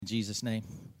Jesus' name,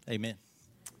 amen.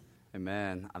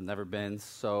 Amen. I've never been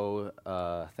so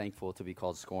thankful to be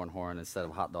called Scornhorn instead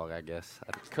of hot dog, I guess.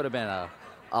 It could have been a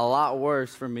lot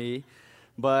worse for me.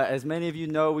 But as many of you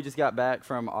know, we just got back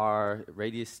from our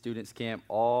Radius Students Camp,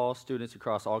 all students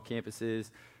across all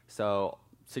campuses. So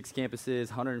 6 campuses,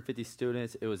 150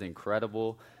 students. It was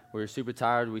incredible. We were super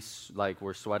tired.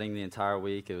 We're sweating the entire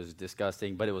week. It was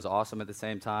disgusting, but it was awesome at the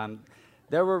same time.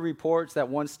 There were reports that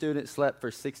one student slept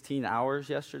for 16 hours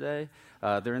yesterday.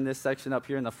 They're in this section up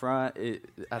here in the front.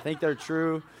 I think they're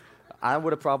true. I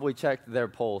would have probably checked their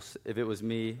pulse if it was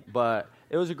me, but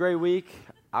it was a great week.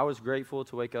 I was grateful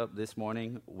to wake up this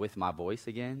morning with my voice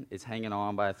again. It's hanging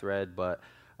on by a thread, but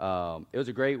it was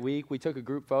a great week. We took a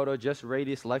group photo, just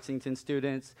Radius Lexington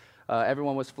students.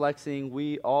 Everyone was flexing.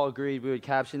 We all agreed we would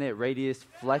caption it Radius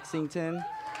Flexington.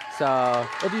 So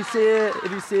if you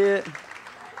see it.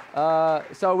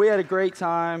 So we had a great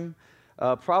time.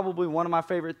 Probably one of my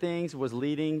favorite things was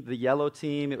leading the yellow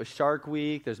team. It was Shark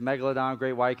Week. There's Megalodon,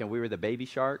 Great White, and we were the baby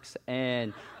sharks.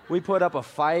 And we put up a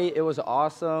fight. It was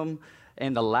awesome.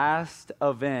 And the last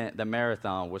event, the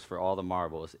marathon, was for all the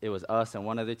marbles. It was us and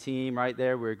one other team right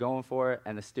there. We were going for it.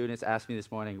 And the students asked me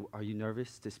this morning, "Are you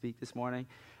nervous to speak this morning?"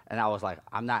 And I was like,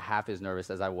 I'm not half as nervous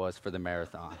as I was for the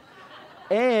marathon.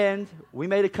 And we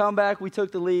made a comeback. We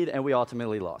took the lead, and we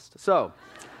ultimately lost. So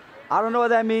I don't know what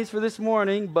that means for this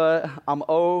morning, but I'm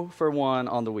 0 for 1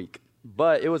 on the week.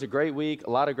 But it was a great week. A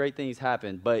lot of great things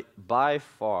happened. But by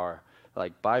far,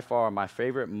 my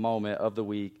favorite moment of the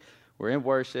week, we're in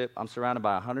worship. I'm surrounded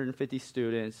by 150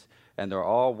 students, and they're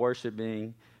all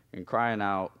worshiping and crying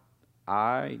out,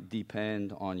 "I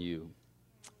depend on you.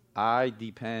 I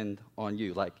depend on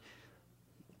you." Like,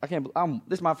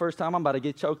 this is my first time. I'm about to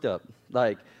get choked up.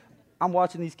 Like, I'm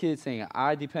watching these kids sing,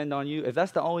 "I depend on you." If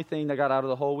that's the only thing they got out of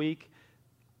the whole week,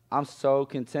 I'm so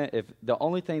content. If the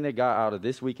only thing they got out of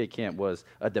this week at camp was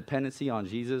a dependency on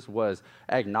Jesus, was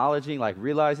acknowledging,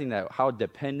 realizing that how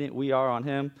dependent we are on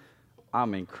him,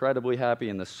 I'm incredibly happy,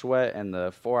 and the sweat and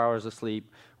the 4 hours of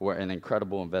sleep were an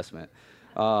incredible investment.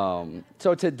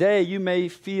 So today you may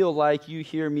feel like you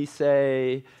hear me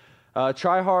say,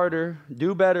 try harder,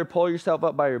 do better, pull yourself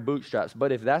up by your bootstraps.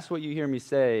 But if that's what you hear me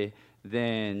say,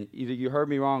 then either you heard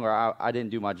me wrong or I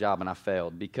didn't do my job and I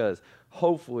failed. Because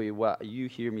hopefully what you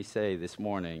hear me say this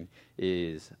morning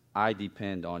is, I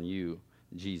depend on you,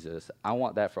 Jesus. I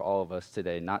want that for all of us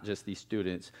today, not just these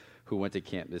students who went to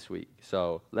camp this week.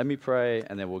 So let me pray,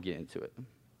 and then we'll get into it.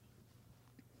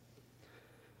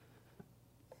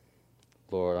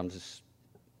 Lord, I'm just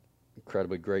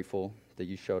incredibly grateful that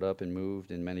you showed up and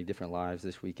moved in many different lives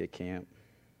this week at camp.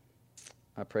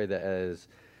 I pray that as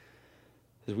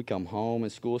we come home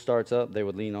and school starts up, they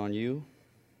would lean on you.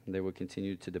 They would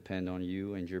continue to depend on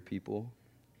you and your people.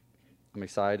 I'm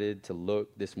excited to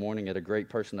look this morning at a great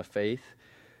person of faith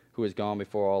who has gone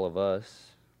before all of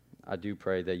us. I do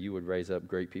pray that you would raise up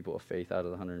great people of faith out of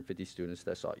the 150 students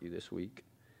that sought you this week.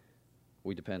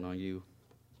 We depend on you.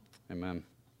 Amen.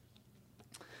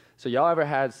 So y'all ever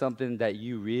had something that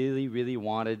you really, really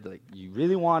wanted, you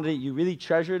really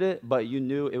treasured it, but you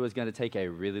knew it was going to take a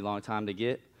really long time to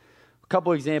get? A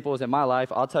couple examples in my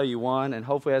life. I'll tell you one, and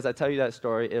hopefully as I tell you that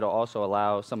story, it'll also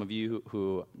allow some of you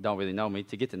who don't really know me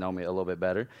to get to know me a little bit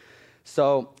better.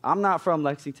 So I'm not from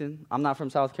Lexington. I'm not from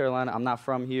South Carolina. I'm not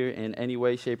from here in any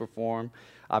way, shape, or form.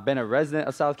 I've been a resident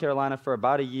of South Carolina for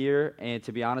about a year, and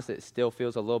to be honest, it still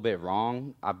feels a little bit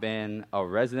wrong. I've been a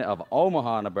resident of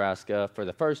Omaha, Nebraska for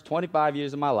the first 25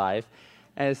 years of my life,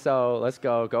 and so let's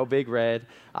go Big Red.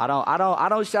 I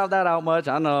don't shout that out much.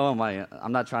 I know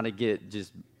I'm not trying to get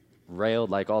just railed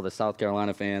like all the South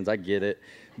Carolina fans. I get it,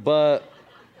 but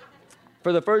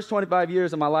for the first 25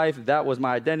 years of my life, that was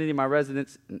my identity, my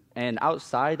residence. And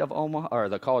outside of Omaha, or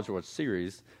the College World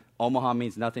Series, Omaha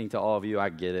means nothing to all of you. I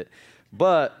get it.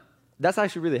 But that's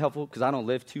actually really helpful because I don't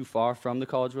live too far from the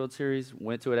College World Series.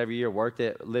 Went to it every year, worked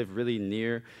it, lived really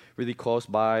near, really close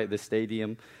by the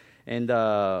stadium. And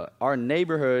our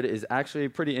neighborhood is actually a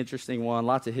pretty interesting one,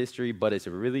 lots of history, but it's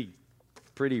really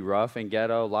pretty rough and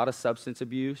ghetto, a lot of substance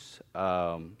abuse,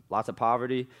 lots of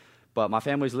poverty. But my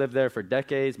family's lived there for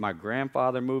decades. My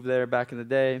grandfather moved there back in the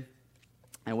day.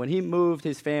 And when he moved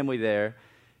his family there,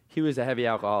 he was a heavy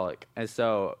alcoholic. And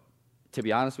so, to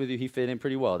be honest with you, he fit in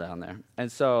pretty well down there. And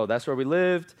so that's where we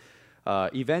lived.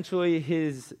 Eventually,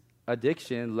 his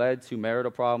addiction led to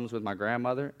marital problems with my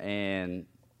grandmother. And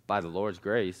by the Lord's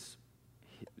grace,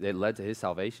 it led to his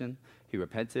salvation. He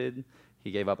repented.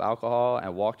 He gave up alcohol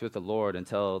and walked with the Lord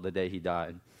until the day he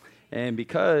died. And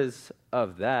because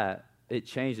of that, it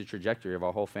changed the trajectory of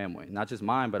our whole family. Not just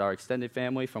mine, but our extended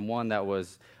family, from one that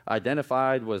was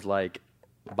identified was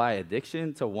by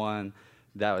addiction to one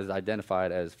that was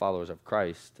identified as followers of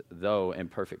Christ, though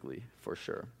imperfectly, for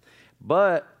sure.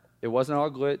 But it wasn't all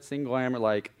glitz and glamour.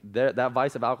 Like that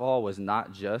vice of alcohol was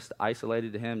not just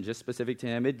isolated to him, just specific to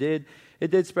him. It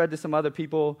did spread to some other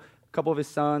people. A couple of his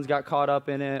sons got caught up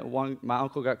in it. My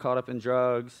uncle got caught up in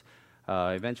drugs.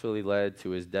 Eventually led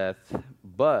to his death.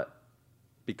 But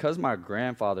because my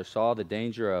grandfather saw the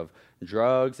danger of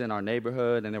drugs in our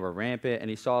neighborhood and they were rampant, and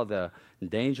he saw the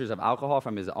dangers of alcohol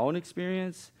from his own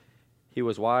experience, he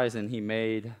was wise and he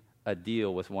made a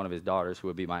deal with one of his daughters, who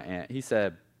would be my aunt. He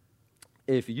said,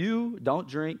 if you don't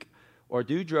drink or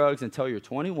do drugs until you're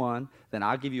 21, then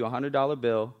I'll give you a $100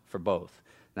 bill for both.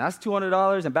 Now, that's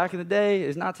 $200, and back in the day,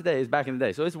 it's not today, it's back in the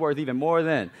day, so it's worth even more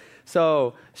then.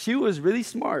 So she was really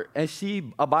smart, and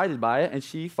she abided by it, and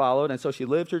she followed, and so she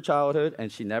lived her childhood, and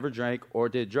she never drank or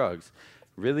did drugs.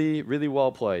 Really, really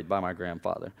well played by my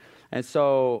grandfather. And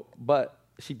so, but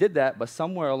she did that, but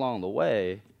somewhere along the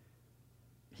way,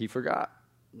 he forgot.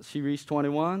 She reached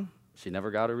 21, she never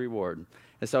got a reward.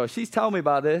 And so she's telling me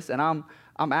about this, and I'm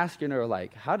asking her,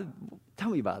 like, tell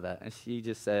me about that. And she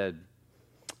just said,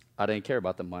 I didn't care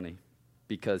about the money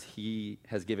because he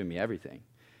has given me everything.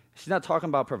 She's not talking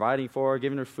about providing for her,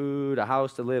 giving her food, a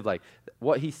house to live. Like,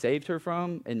 what he saved her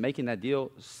from in making that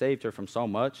deal saved her from so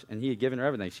much, and he had given her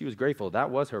everything. She was grateful. That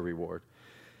was her reward.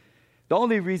 The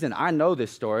only reason I know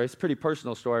this story, it's a pretty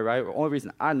personal story, right? The only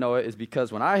reason I know it is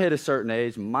because when I hit a certain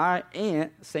age, my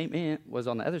aunt, same aunt, was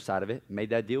on the other side of it, made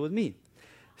that deal with me.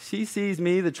 She sees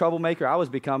me, the troublemaker I was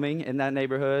becoming in that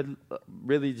neighborhood,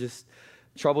 really just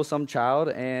troublesome child,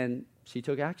 and she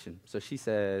took action. So she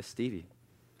says, Stevie,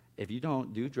 if you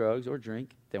don't do drugs or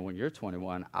drink, then when you're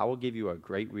 21, I will give you a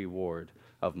great reward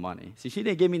of money. See, she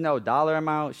didn't give me no dollar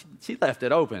amount. She left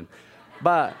it open.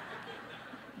 But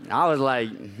I was like,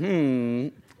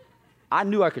 I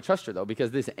knew I could trust her, though,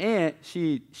 because this aunt,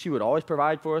 she would always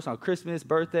provide for us on Christmas,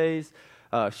 birthdays.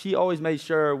 She always made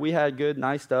sure we had good,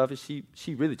 nice stuff. And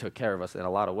she really took care of us in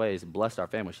a lot of ways, blessed our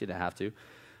family. She didn't have to.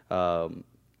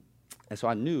 And so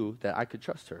I knew that I could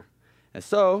trust her. And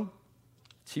so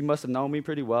she must have known me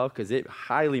pretty well, because it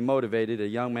highly motivated a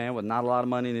young man with not a lot of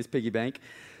money in his piggy bank.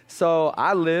 So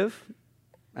I live,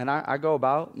 and I go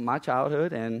about my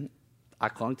childhood, and I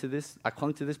clung to this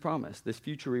promise, this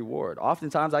future reward.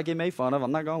 Oftentimes I get made fun of,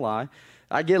 I'm not going to lie.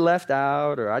 I get left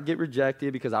out, or I'd get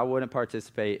rejected because I wouldn't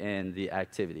participate in the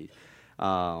activity.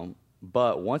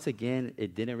 But once again,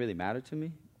 it didn't really matter to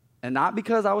me. And not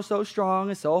because I was so strong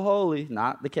and so holy,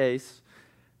 not the case,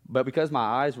 but because my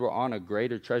eyes were on a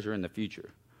greater treasure in the future.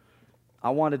 I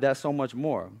wanted that so much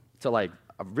more. So, I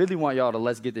really want y'all to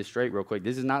let's get this straight real quick.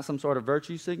 This is not some sort of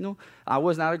virtue signal. I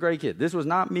was not a great kid. This was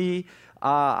not me.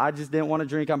 I just didn't want to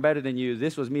drink. I'm better than you.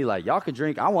 This was me like, y'all can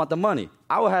drink. I want the money.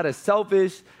 I had a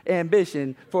selfish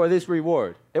ambition for this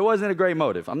reward. It wasn't a great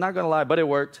motive. I'm not going to lie, but it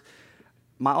worked.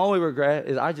 My only regret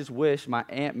is I just wish my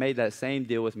aunt made that same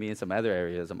deal with me in some other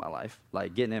areas of my life,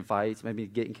 like getting in fights, maybe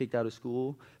getting kicked out of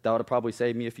school. That would have probably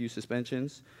saved me a few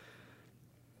suspensions.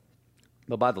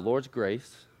 But by the Lord's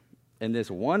grace, in this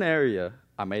one area,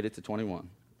 I made it to 21.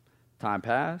 Time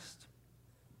passed,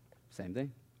 same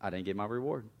thing. I didn't get my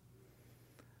reward.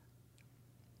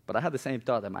 But I had the same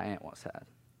thought that my aunt once had.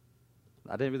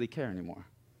 I didn't really care anymore.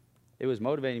 It was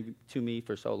motivating to me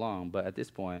for so long, but at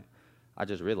this point, I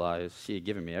just realized she had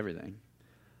given me everything.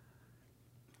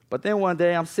 But then one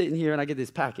day, I'm sitting here, and I get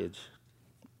this package.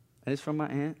 And it's from my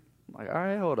aunt. I'm like, all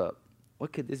right, hold up.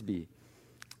 What could this be?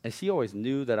 And she always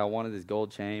knew that I wanted this gold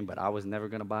chain, but I was never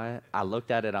going to buy it. I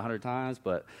looked at it 100 times,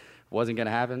 but it wasn't going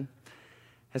to happen.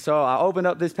 And so I opened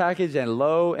up this package, and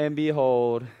lo and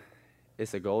behold,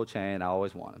 it's a gold chain I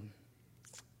always wanted.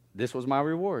 This was my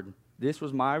reward. This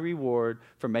was my reward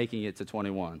for making it to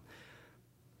 21.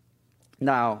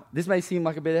 Now, this may seem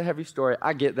like a bit of a heavy story.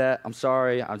 I get that. I'm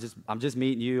sorry. I'm just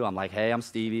meeting you. I'm like, hey, I'm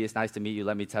Stevie. It's nice to meet you.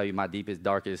 Let me tell you my deepest,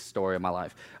 darkest story of my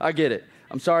life. I get it.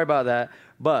 I'm sorry about that.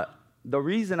 But the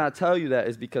reason I tell you that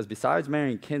is because besides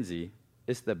marrying Kinsey,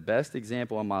 it's the best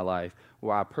example in my life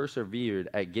where I persevered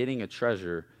at getting a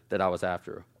treasure that I was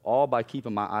after, all by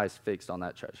keeping my eyes fixed on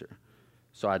that treasure.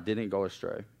 So I didn't go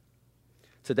astray.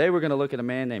 Today we're going to look at a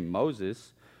man named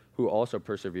Moses, who also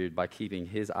persevered by keeping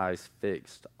his eyes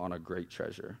fixed on a great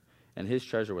treasure. And his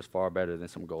treasure was far better than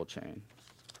some gold chain.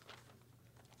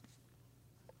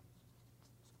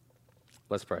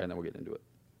 Let's pray, and then we'll get into it.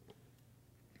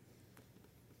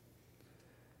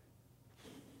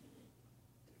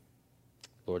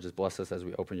 Lord, just bless us as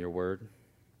we open your word.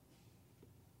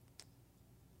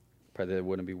 Pray that it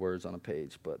wouldn't be words on a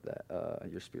page, but that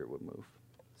your spirit would move.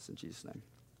 It's in Jesus' name.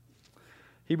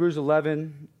 Hebrews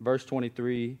 11, verse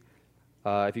 23.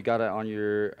 If you got it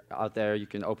on out there, you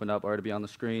can open up or it'll be on the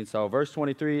screen. So verse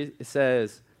 23, it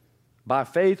says, by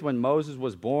faith, when Moses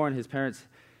was born, his parents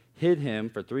hid him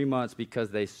for 3 months because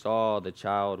they saw the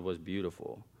child was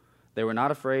beautiful. They were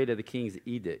not afraid of the king's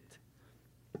edict.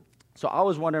 So I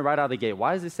was wondering right out of the gate,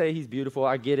 why does it say he's beautiful?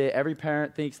 I get it. Every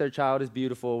parent thinks their child is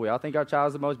beautiful. We all think our child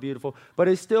is the most beautiful. But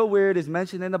it's still weird. It's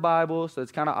mentioned in the Bible, so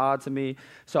it's kind of odd to me.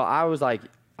 So I was like,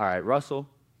 all right, Russell.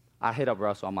 I hit up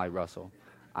Russell. I'm like, Russell,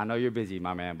 I know you're busy,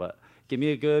 my man, but give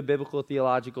me a good biblical,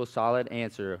 theological, solid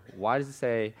answer. Why does it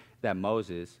say that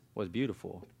Moses was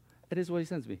beautiful? It is what he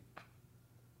sends me.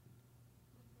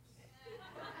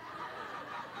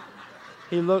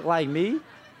 He looked like me.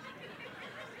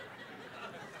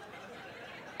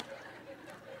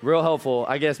 Real helpful.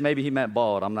 I guess maybe he meant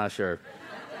bald. I'm not sure.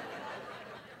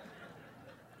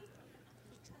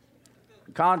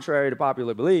 Contrary to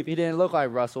popular belief, he didn't look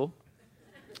like Russell.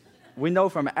 We know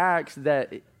from Acts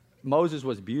that Moses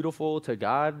was beautiful to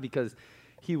God because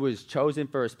he was chosen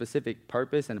for a specific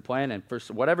purpose and plan, and for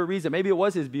whatever reason, maybe it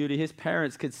was his beauty, his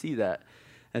parents could see that.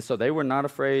 And so they were not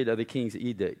afraid of the king's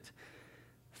edict.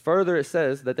 Further, it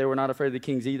says that they were not afraid of the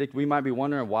king's edict. We might be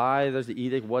wondering why there's the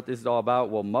edict, what this is all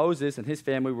about. Well, Moses and his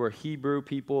family were Hebrew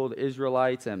people, the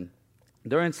Israelites, and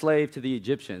they're enslaved to the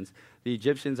Egyptians. The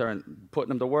Egyptians are putting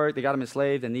them to work. They got them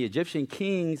enslaved, and the Egyptian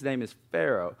king's name is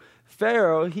Pharaoh.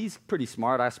 Pharaoh, he's pretty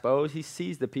smart, I suppose. He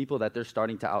sees the people that they're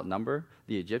starting to outnumber,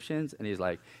 the Egyptians, and he's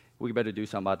like, we better do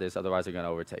something about this, otherwise they're going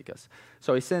to overtake us.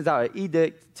 So he sends out an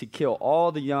edict to kill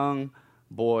all the young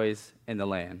boys in the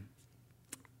land.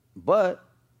 But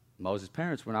Moses'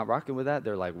 parents were not rocking with that.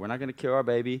 They're like, we're not going to kill our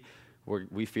baby.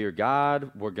 We fear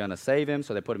God. We're going to save him.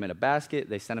 So they put him in a basket.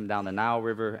 They sent him down the Nile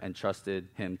River and trusted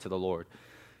him to the Lord.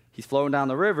 He's flowing down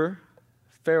the river.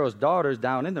 Pharaoh's daughter's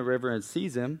down in the river and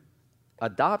sees him,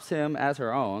 adopts him as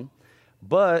her own,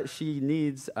 but she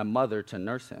needs a mother to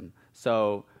nurse him.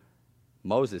 So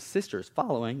Moses' sister is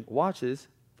following, watches,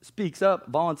 speaks up,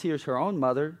 volunteers her own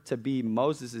mother to be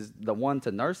the one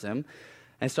to nurse him.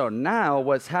 And so now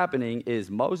what's happening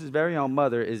is Moses' very own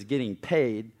mother is getting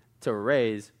paid to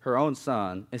raise her own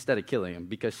son instead of killing him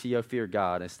because she feared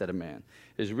God instead of man.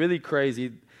 It's really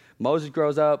crazy. Moses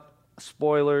grows up,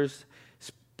 spoilers,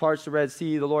 parts the Red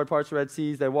Sea, the Lord parts the Red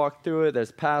Seas, they walk through it,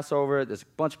 there's Passover, there's a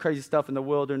bunch of crazy stuff in the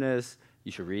wilderness.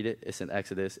 You should read it. It's in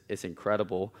Exodus. It's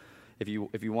incredible. If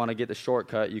you want to get the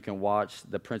shortcut, you can watch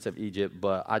The Prince of Egypt,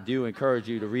 but I do encourage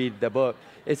you to read the book.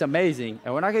 It's amazing,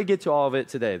 and we're not going to get to all of it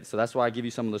today, so that's why I give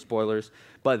you some of the spoilers.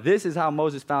 But this is how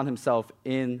Moses found himself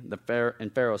in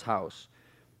Pharaoh's house.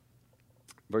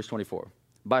 Verse 24.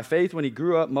 By faith, when he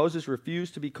grew up, Moses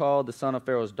refused to be called the son of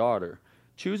Pharaoh's daughter,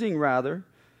 choosing rather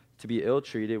to be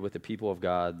ill-treated with the people of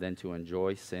God than to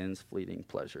enjoy sin's fleeting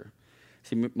pleasure.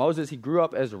 See, Moses, he grew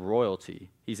up as royalty.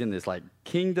 He's in this,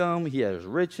 kingdom. He has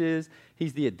riches.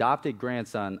 He's the adopted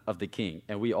grandson of the king.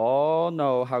 And we all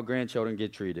know how grandchildren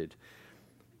get treated.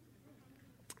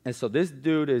 And so this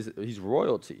dude he's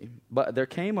royalty. But there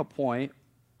came a point,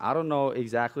 I don't know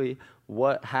exactly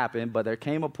what happened, but there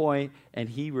came a point, and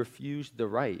he refused the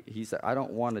right. He said, I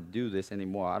don't want to do this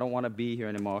anymore. I don't want to be here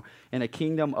anymore. In a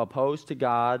kingdom opposed to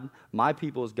God, my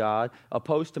people's God,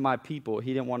 opposed to my people,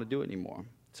 he didn't want to do it anymore.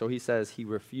 So he says he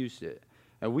refused it.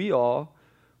 And we want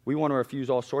to refuse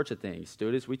all sorts of things.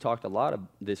 Students, we talked a lot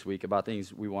this week about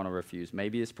things we want to refuse.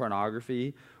 Maybe it's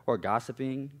pornography or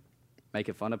gossiping,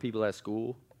 making fun of people at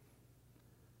school.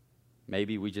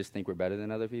 Maybe we just think we're better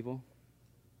than other people.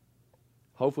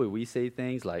 Hopefully we say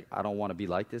things like, I don't want to be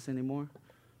like this anymore,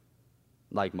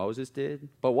 like Moses did.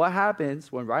 But what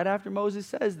happens when right after Moses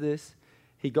says this,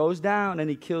 he goes down and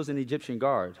he kills an Egyptian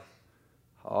guard?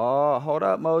 Oh, hold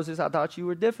up, Moses. I thought you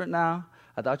were different now.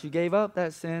 I thought you gave up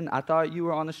that sin. I thought you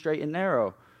were on the straight and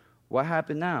narrow. What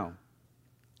happened now?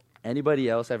 Anybody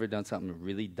else ever done something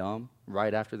really dumb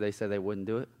right after they said they wouldn't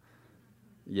do it?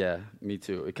 Yeah, me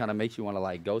too. It kind of makes you want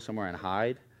to go somewhere and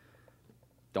hide.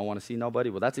 Don't want to see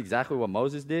nobody. Well, that's exactly what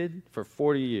Moses did for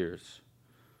 40 years.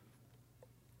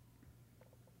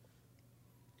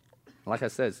 Like I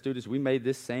said, students, we made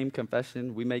this same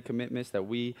confession. We made commitments that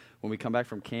when we come back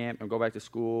from camp and go back to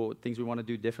school, things we want to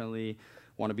do differently,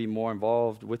 want to be more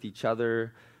involved with each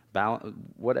other,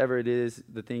 whatever it is,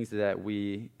 the things that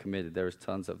we committed, there's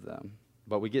tons of them.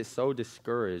 But we get so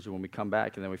discouraged when we come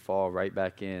back and then we fall right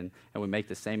back in and we make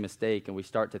the same mistake and we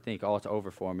start to think, oh, it's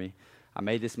over for me. I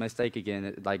made this mistake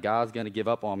again, like God's going to give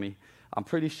up on me. I'm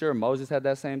pretty sure Moses had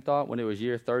that same thought when it was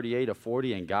year 38 or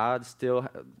 40 and God still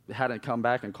hadn't come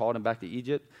back and called him back to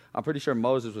Egypt. I'm pretty sure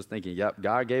Moses was thinking, yep,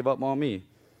 God gave up on me.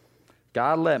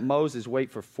 God let Moses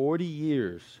wait for 40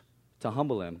 years to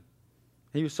humble him.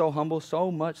 He was so humble,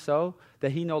 so much so,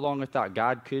 that he no longer thought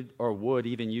God could or would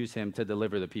even use him to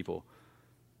deliver the people.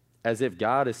 As if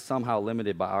God is somehow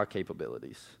limited by our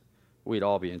capabilities. We'd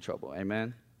all be in trouble.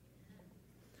 Amen?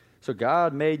 So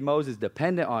God made Moses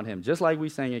dependent on him, just like we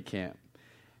sang at camp.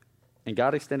 And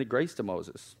God extended grace to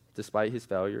Moses, despite his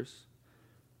failures.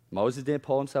 Moses didn't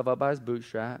pull himself up by his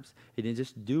bootstraps. He didn't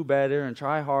just do better and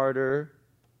try harder.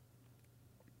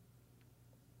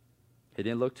 He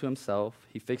didn't look to himself.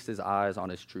 He fixed his eyes on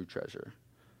his true treasure,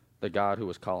 the God who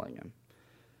was calling him.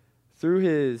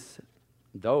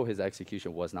 Though his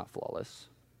execution was not flawless,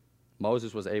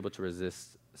 Moses was able to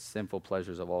resist sinful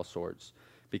pleasures of all sorts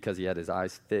because he had his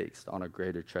eyes fixed on a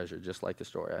greater treasure, just like the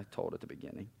story I told at the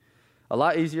beginning. A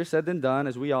lot easier said than done,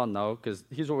 as we all know, because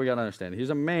here's what we got to understand. He's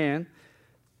a man.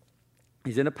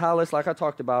 He's in a palace, like I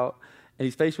talked about, and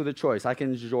he's faced with a choice. I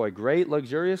can enjoy great,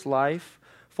 luxurious life,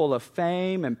 full of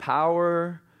fame and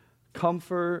power,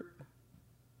 comfort,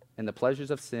 and the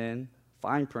pleasures of sin,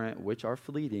 fine print, which are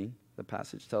fleeting, the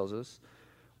passage tells us.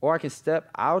 Or I can step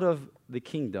out of the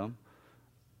kingdom,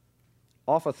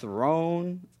 off a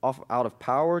throne, out of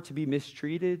power, to be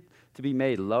mistreated, to be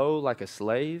made low like a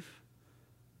slave,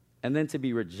 and then to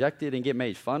be rejected and get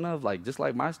made fun of, just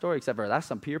like my story, except for that's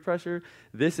some peer pressure.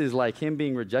 This is like him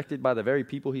being rejected by the very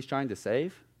people he's trying to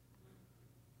save.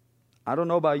 I don't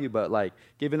know about you, but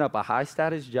giving up a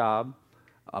high-status job,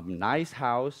 a nice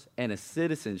house, and a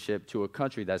citizenship to a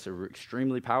country that's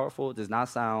extremely powerful does not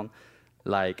sound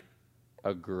like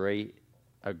a great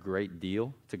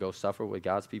deal to go suffer with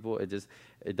God's people.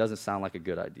 It doesn't sound like a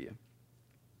good idea.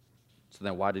 So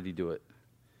then why did he do it?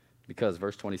 Because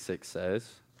verse 26 says,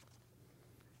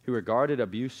 who regarded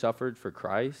abuse suffered for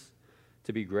Christ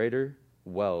to be greater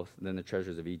wealth than the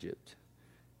treasures of Egypt.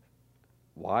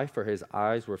 Why? For his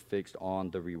eyes were fixed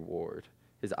on the reward.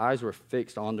 His eyes were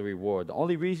fixed on the reward. The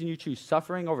only reason you choose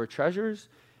suffering over treasures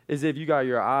is if you got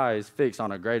your eyes fixed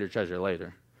on a greater treasure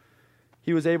later.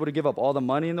 He was able to give up all the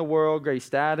money in the world, great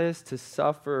status, to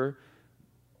suffer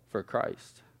for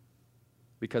Christ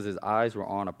because his eyes were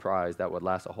on a prize that would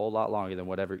last a whole lot longer than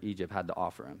whatever Egypt had to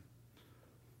offer him.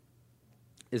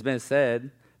 It's been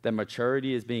said that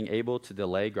maturity is being able to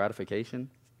delay gratification.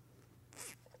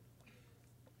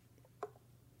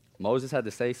 Moses had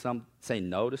to say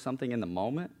no to something in the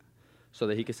moment so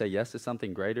that he could say yes to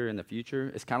something greater in the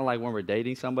future. It's kind of like when we're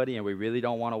dating somebody and we really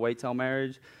don't want to wait till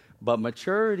marriage, but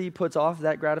maturity puts off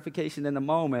that gratification in the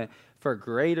moment for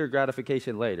greater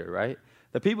gratification later, right?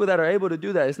 The people that are able to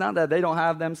do that, it's not that they don't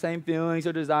have them same feelings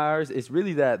or desires. It's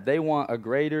really that they want a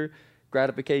greater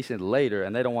gratification later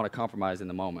and they don't want to compromise in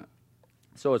the moment.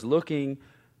 So it's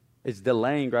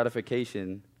delaying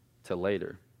gratification to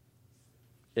later.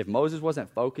 If Moses wasn't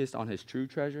focused on his true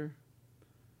treasure,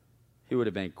 he would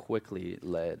have been quickly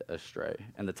led astray.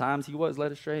 And the times he was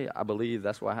led astray, I believe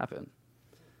that's what happened.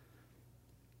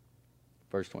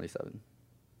 Verse 27.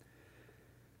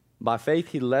 By faith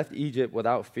he left Egypt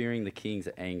without fearing the king's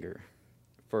anger,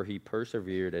 for he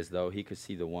persevered as though he could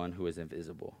see the one who is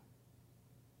invisible.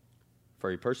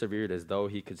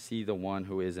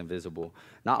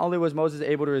 Not only was Moses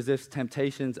able to resist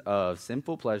temptations of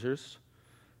sinful pleasures,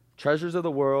 treasures of the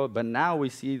world, but now we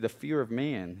see the fear of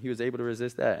man. He was able to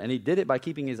resist that. And he did it by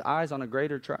keeping his eyes on the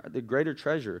greater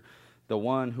treasure, the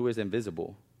one who is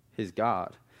invisible, his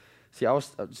God. See, I was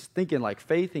just thinking,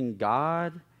 faith in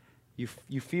God,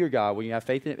 you fear God when you have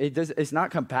faith in it. It's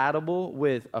not compatible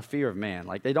with a fear of man.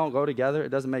 They don't go together. It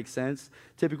doesn't make sense.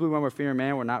 Typically, when we're fearing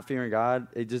man, we're not fearing God.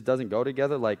 It just doesn't go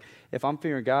together. If I'm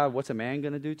fearing God, what's a man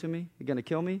going to do to me? He's going to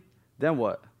kill me? Then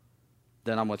what?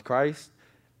 Then I'm with Christ.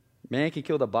 Man can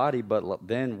kill the body, but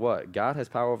then what? God has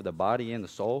power over the body and the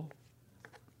soul.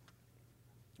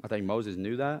 I think Moses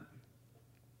knew that.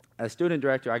 As student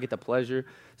director, I get the pleasure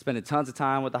spending tons of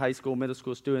time with the high school, middle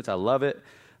school students. I love it.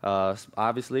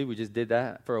 Obviously, we just did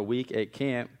that for a week at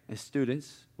camp as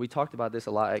students. We talked about this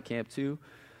a lot at camp too,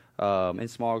 in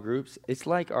small groups. It's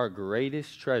like our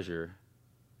greatest treasure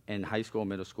in high school,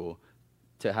 middle school,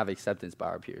 to have acceptance by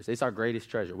our peers. It's our greatest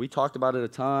treasure. We talked about it a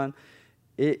ton.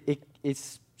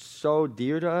 It's so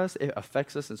dear to us. It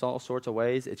affects us in all sorts of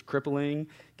ways. It's crippling,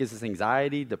 gives us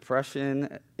anxiety,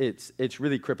 depression. It's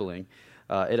really crippling.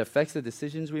 It affects the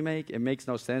decisions we make. It makes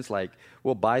no sense.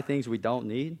 We'll buy things we don't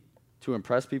need to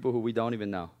impress people who we don't even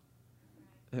know.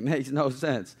 It makes no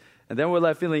sense. And then we're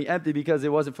left feeling empty because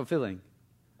it wasn't fulfilling.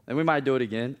 And we might do it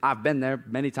again. I've been there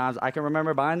many times. I can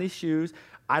remember buying these shoes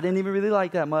I didn't even really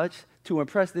like that much to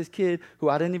impress this kid who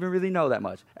I didn't even really know that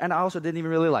much. And I also didn't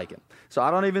even really like him. So I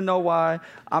don't even know why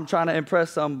I'm trying to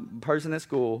impress some person at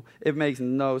school. It makes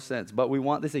no sense. But we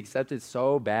want this accepted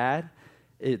so bad.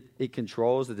 It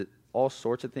controls all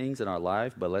sorts of things in our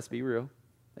life. But let's be real.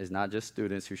 It's not just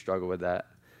students who struggle with that.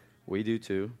 We do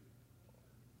too.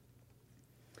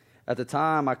 At the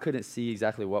time, I couldn't see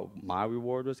exactly what my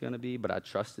reward was going to be, but I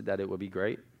trusted that it would be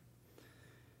great.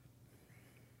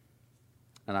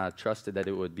 And I trusted that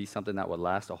it would be something that would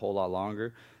last a whole lot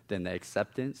longer than the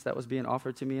acceptance that was being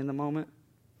offered to me in the moment.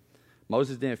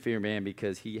 Moses didn't fear man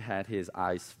because he had his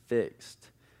eyes fixed.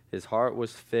 His heart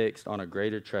was fixed on a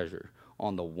greater treasure,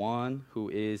 on the one who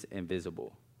is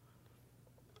invisible.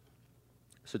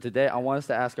 So today, I want us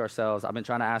to ask ourselves, I've been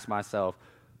trying to ask myself,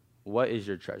 what is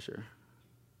your treasure?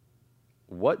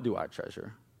 What do I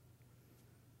treasure?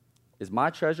 Is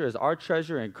our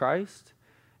treasure in Christ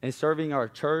and serving our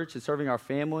church and serving our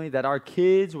family, that our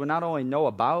kids would not only know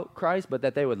about Christ, but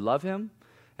that they would love him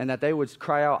and that they would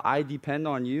cry out, I depend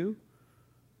on you?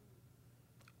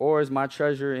 Or is my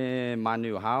treasure in my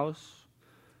new house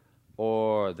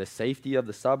or the safety of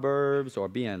the suburbs or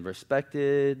being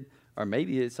respected? Or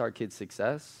maybe it's our kids'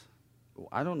 success.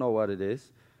 I don't know what it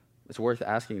is. It's worth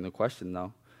asking the question,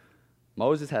 though.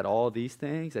 Moses had all these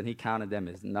things, and he counted them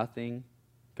as nothing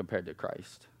compared to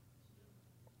Christ.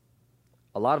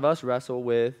 A lot of us wrestle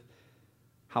with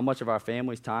how much of our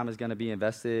family's time is going to be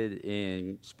invested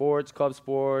in sports, club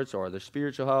sports, or their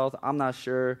spiritual health. I'm not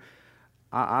sure.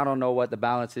 I don't know what the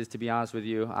balance is, to be honest with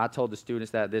you. I told the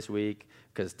students that this week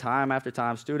because time after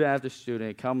time, student after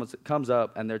student comes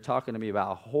up, and they're talking to me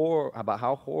about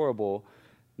how horrible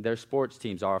their sports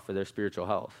teams are for their spiritual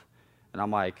health. And I'm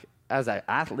like, as an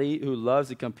athlete who loves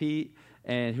to compete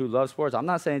and who loves sports, I'm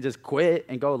not saying just quit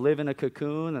and go live in a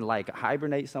cocoon and like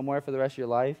hibernate somewhere for the rest of your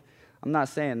life. I'm not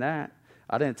saying that.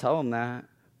 I didn't tell them that.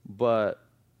 But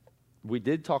we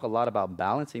did talk a lot about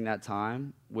balancing that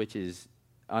time, which is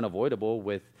unavoidable,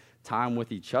 with time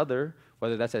with each other,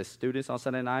 whether that's as students on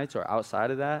Sunday nights or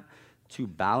outside of that, to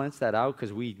balance that out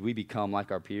because we become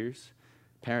like our peers.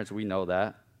 Parents, we know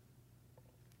that.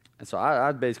 And so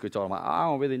I basically told them, I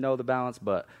don't really know the balance,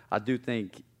 but I do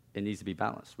think it needs to be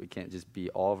balanced. We can't just be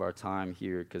all of our time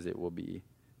here because it will be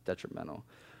detrimental.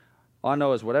 All I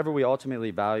know is whatever we ultimately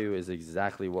value is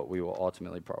exactly what we will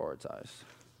ultimately prioritize.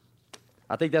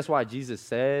 I think that's why Jesus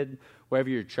said, wherever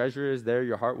your treasure is, there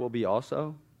your heart will be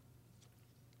also.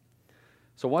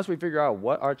 So once we figure out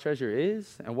what our treasure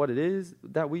is and what it is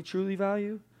that we truly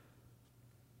value,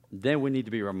 then we need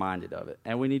to be reminded of it.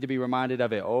 And we need to be reminded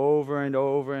of it over and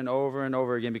over and over and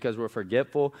over again because we're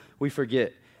forgetful. We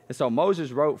forget. And so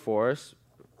Moses wrote for us.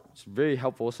 It's very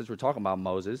helpful since we're talking about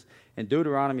Moses. In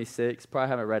Deuteronomy 6, probably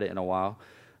haven't read it in a while.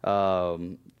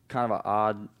 Kind of an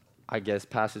odd, I guess,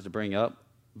 passage to bring up.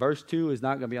 Verse 2 is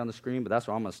not going to be on the screen, but that's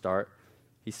where I'm going to start.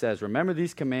 He says, remember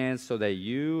these commands so that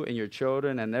you and your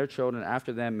children and their children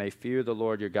after them may fear the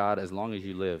Lord your God as long as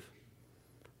you live.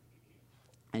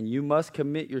 And you must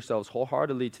commit yourselves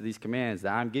wholeheartedly to these commands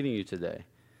that I'm giving you today.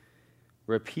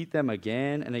 Repeat them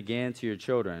again and again to your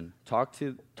children.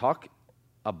 Talk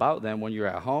about them when you're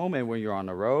at home and when you're on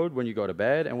the road, when you go to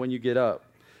bed and when you get up.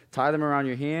 Tie them around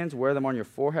your hands, wear them on your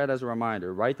forehead as a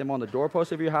reminder. Write them on the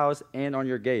doorposts of your house and on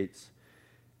your gates.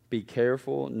 Be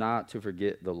careful not to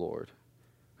forget the Lord,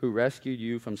 who rescued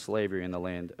you from slavery in the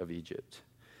land of Egypt.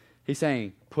 He's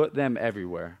saying, put them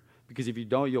everywhere, because if you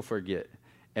don't, you'll forget.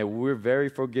 And we're very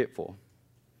forgetful.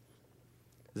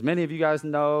 As many of you guys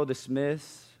know, the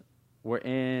Smiths were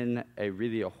in a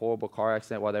horrible car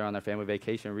accident while they were on their family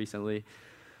vacation recently.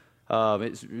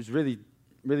 It was really,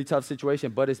 really tough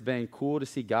situation, but it's been cool to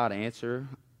see God answer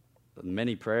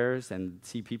many prayers and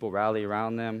see people rally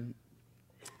around them.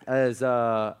 As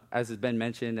has been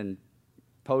mentioned and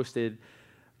posted,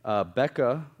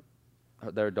 Becca,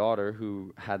 their daughter,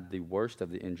 who had the worst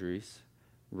of the injuries,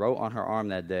 wrote on her arm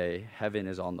that day, heaven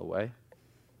is on the way.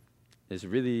 It's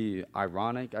really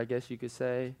ironic, I guess you could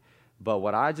say. But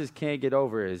what I just can't get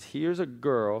over is here's a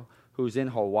girl who's in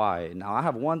Hawaii. Now, I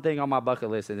have one thing on my bucket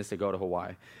list, and it's to go to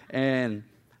Hawaii. And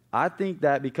I think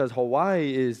that because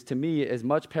Hawaii is, to me, as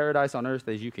much paradise on earth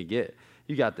as you can get.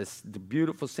 You got the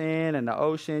beautiful sand and the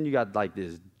ocean. You got, like,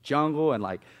 this jungle and,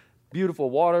 like, beautiful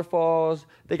waterfalls.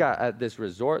 They got at this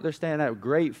resort they're staying at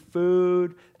great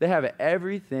food. They have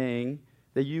everything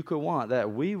that you could want, that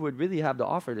we would really have to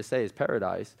offer to say is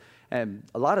paradise. And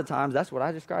a lot of times, that's what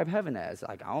I describe heaven as.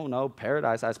 Like, I don't know,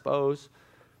 paradise, I suppose.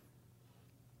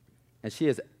 And she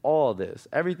has all this,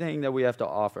 everything that we have to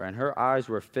offer. And her eyes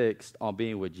were fixed on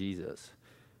being with Jesus.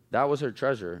 That was her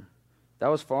treasure. That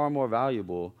was far more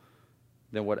valuable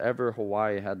than whatever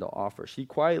Hawaii had to offer. She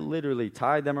quite literally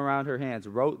tied them around her hands,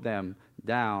 wrote them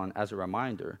down as a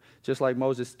reminder, just like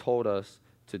Moses told us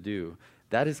to do.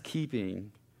 That is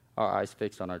keeping our eyes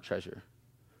fixed on our treasure.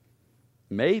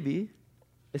 Maybe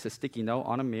it's a sticky note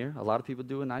on a mirror. A lot of people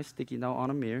do a nice sticky note on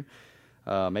a mirror.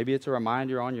 Maybe it's a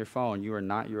reminder on your phone, you are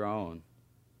not your own.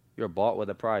 You're bought with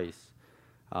a price.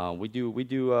 We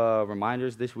do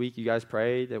reminders this week. You guys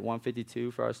prayed at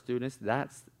 152 for our students.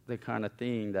 That's the kind of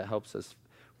thing that helps us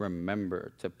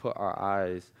remember to put our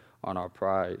eyes on our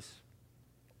prize.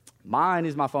 Mine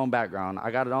is my phone background.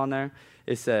 I got it on there.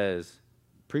 It says,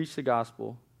 preach the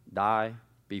gospel, die,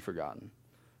 be forgotten.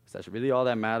 So that's really all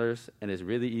that matters, and it's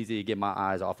really easy to get my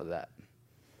eyes off of that.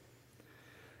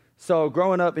 So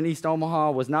growing up in East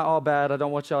Omaha was not all bad. I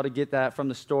don't want y'all to get that from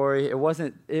the story. It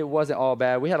wasn't all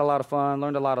bad. We had a lot of fun,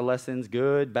 learned a lot of lessons,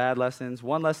 good, bad lessons.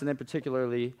 One lesson in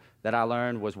particularly that I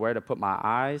learned was where to put my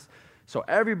eyes. So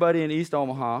everybody in East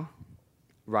Omaha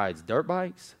rides dirt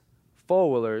bikes,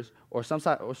 four-wheelers, or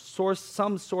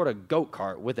some sort of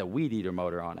go-kart with a weed eater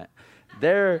motor on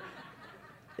it.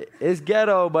 It's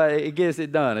ghetto, but it gets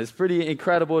it done. It's pretty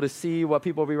incredible to see what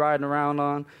people be riding around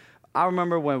on. I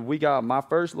remember when we got my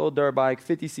first little dirt bike,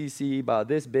 50cc, about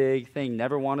this big, thing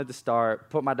never wanted to start.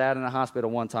 Put my dad in the hospital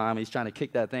one time. He's trying to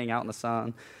kick that thing out in the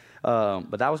sun.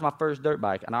 But that was my first dirt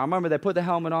bike. And I remember they put the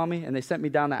helmet on me, and they sent me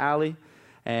down the alley,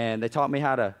 and they taught me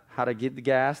how to get the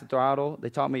gas, the throttle. They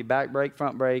taught me back brake,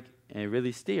 front brake, and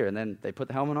really steer. And then they put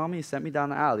the helmet on me and sent me down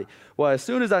the alley. Well, as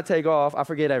soon as I take off, I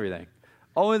forget everything.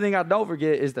 Only thing I don't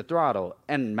forget is the throttle.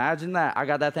 And imagine that. I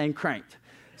got that thing cranked.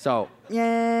 So,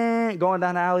 going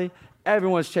down the alley,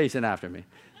 everyone's chasing after me.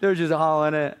 They're just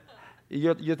hauling it.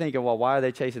 You're thinking, well, why are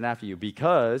they chasing after you?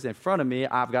 Because in front of me,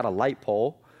 I've got a light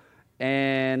pole.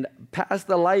 And past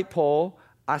the light pole,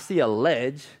 I see a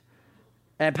ledge.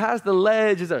 And past the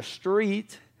ledge is a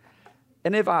street.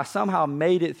 And if I somehow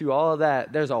made it through all of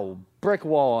that, there's a brick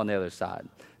wall on the other side.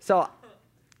 So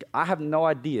I have no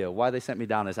idea why they sent me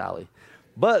down this alley.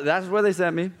 But that's where they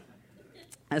sent me.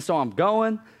 And so I'm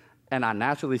going, and I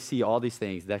naturally see all these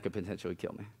things that could potentially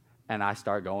kill me. And I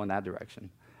start going that direction.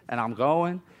 And I'm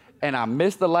going, and I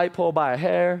miss the light pole by a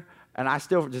hair, and I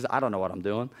don't know what I'm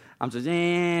doing. I'm just,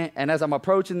 and as I'm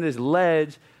approaching this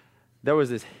ledge, there was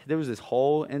this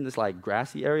hole in this like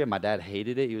grassy area. My dad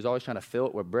hated it. He was always trying to fill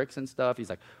it with bricks and stuff. He's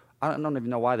like, I don't even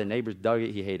know why the neighbors dug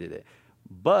it. He hated it.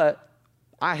 But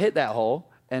I hit that hole.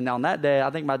 And on that day, I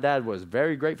think my dad was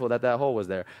very grateful that hole was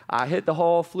there. I hit the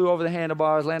hole, flew over the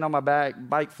handlebars, landed on my back,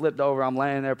 bike flipped over. I'm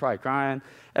laying there probably crying.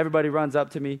 Everybody runs up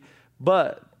to me.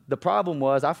 But the problem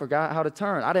was I forgot how to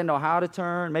turn. I didn't know how to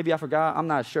turn. Maybe I forgot. I'm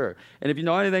not sure. And if you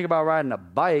know anything about riding a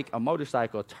bike, a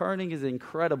motorcycle, turning is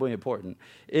incredibly important.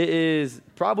 It is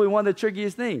probably one of the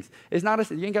trickiest things. It's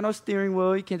not you ain't got no steering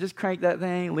wheel. You can't just crank that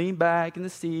thing, lean back in the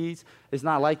seats. It's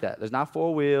not like that. There's not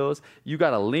four wheels. You got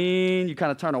to lean. You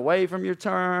kind of turn away from your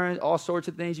turn. All sorts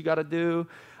of things you got to do.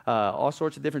 All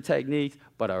sorts of different techniques.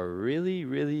 But a really,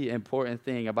 really important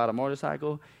thing about a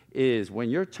motorcycle is when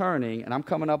you're turning, and I'm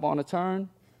coming up on a turn,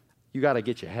 you got to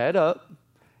get your head up,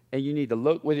 and you need to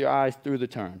look with your eyes through the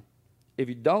turn. If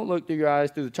you don't look through your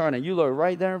eyes through the turn, and you look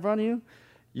right there in front of you,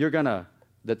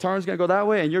 the turn's going to go that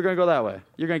way, and you're going to go that way.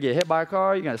 You're going to get hit by a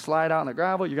car. You're going to slide out in the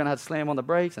gravel. You're going to have to slam on the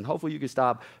brakes, and hopefully you can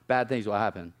stop. Bad things will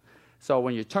happen. So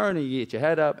when you're turning, you get your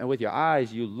head up, and with your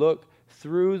eyes, you look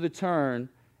through the turn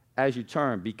as you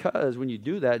turn. Because when you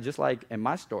do that, just like in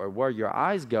my story, where your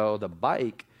eyes go, the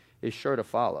bike is sure to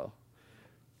follow.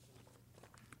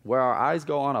 Where our eyes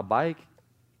go on a bike,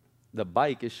 the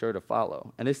bike is sure to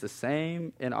follow. And it's the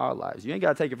same in our lives. You ain't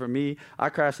got to take it from me. I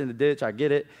crashed in the ditch. I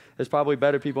get it. There's probably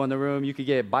better people in the room you could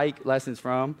get bike lessons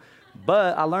from.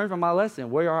 But I learned from my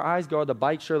lesson, where our eyes go, the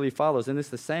bike surely follows. And it's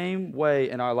the same way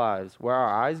in our lives. Where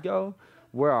our eyes go,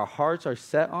 where our hearts are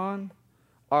set on,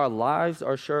 our lives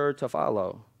are sure to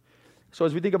follow. So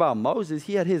as we think about Moses,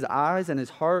 he had his eyes and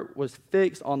his heart was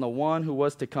fixed on the one who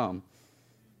was to come,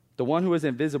 the one who is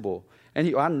invisible.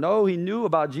 And I know he knew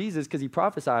about Jesus because he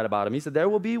prophesied about him. He said, there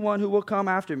will be one who will come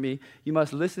after me. You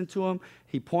must listen to him.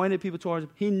 He pointed people towards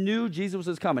him. He knew Jesus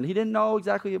was coming. He didn't know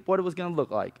exactly what it was going to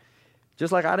look like.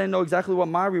 Just like I didn't know exactly what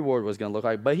my reward was going to look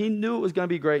like. But he knew it was going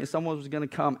to be great and someone was going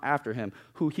to come after him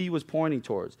who he was pointing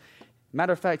towards.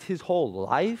 Matter of fact, his whole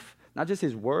life, not just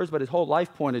his words, but his whole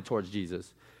life pointed towards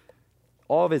Jesus.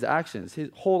 All of his actions, his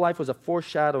whole life was a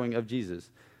foreshadowing of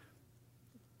Jesus.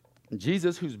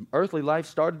 Jesus, whose earthly life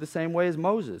started the same way as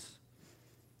Moses.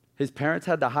 His parents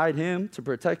had to hide him to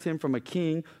protect him from a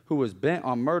king who was bent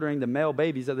on murdering the male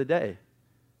babies of the day.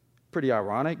 Pretty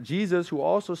ironic. Jesus, who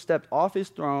also stepped off his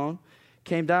throne,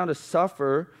 came down to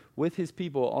suffer with his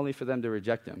people only for them to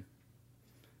reject him.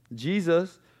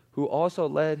 Jesus, who also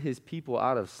led his people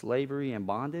out of slavery and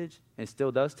bondage and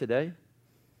still does today.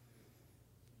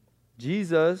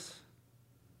 Jesus,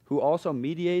 who also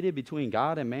mediated between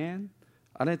God and man.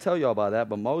 I didn't tell you all about that,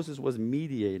 but Moses was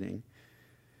mediating.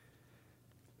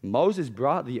 Moses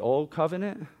brought the old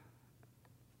covenant,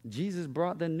 Jesus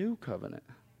brought the new covenant.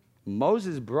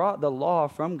 Moses brought the law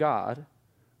from God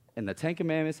and the Ten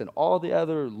Commandments and all the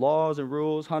other laws and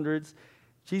rules, hundreds.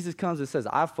 Jesus comes and says,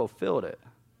 I've fulfilled it.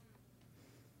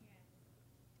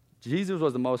 Jesus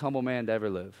was the most humble man to ever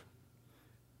live.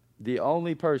 The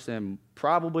only person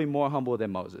probably more humble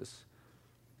than Moses.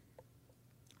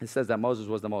 It says that Moses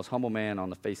was the most humble man on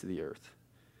the face of the earth.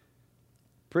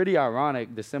 Pretty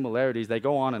ironic, the similarities. They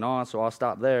go on and on, so I'll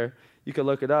stop there. You can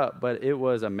look it up, but it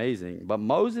was amazing. But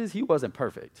Moses, he wasn't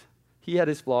perfect. He had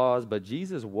his flaws, but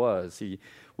Jesus was.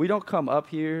 We don't come up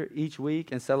here each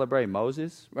week and celebrate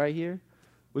Moses right here.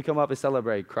 We come up and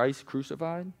celebrate Christ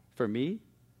crucified for me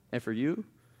and for you.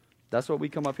 That's what we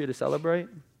come up here to celebrate.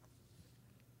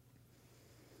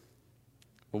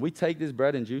 When we take this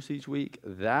bread and juice each week,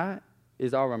 that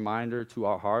is our reminder to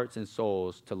our hearts and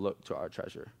souls to look to our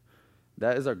treasure.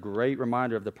 That is a great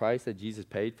reminder of the price that Jesus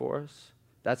paid for us.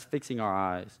 That's fixing our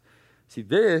eyes. See,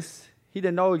 this, he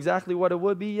didn't know exactly what it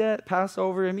would be yet,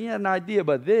 Passover, and he had an idea,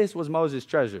 but this was Moses'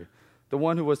 treasure, the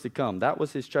one who was to come. That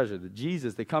was his treasure, the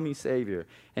Jesus, the coming Savior,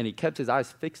 and he kept his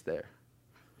eyes fixed there.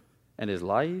 And his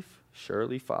life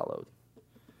surely followed.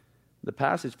 The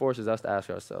passage forces us to ask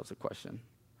ourselves a question.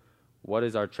 What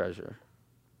is our treasure?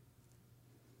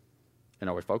 And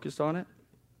are we focused on it?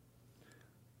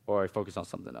 Or are we focused on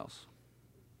something else?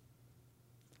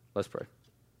 Let's pray.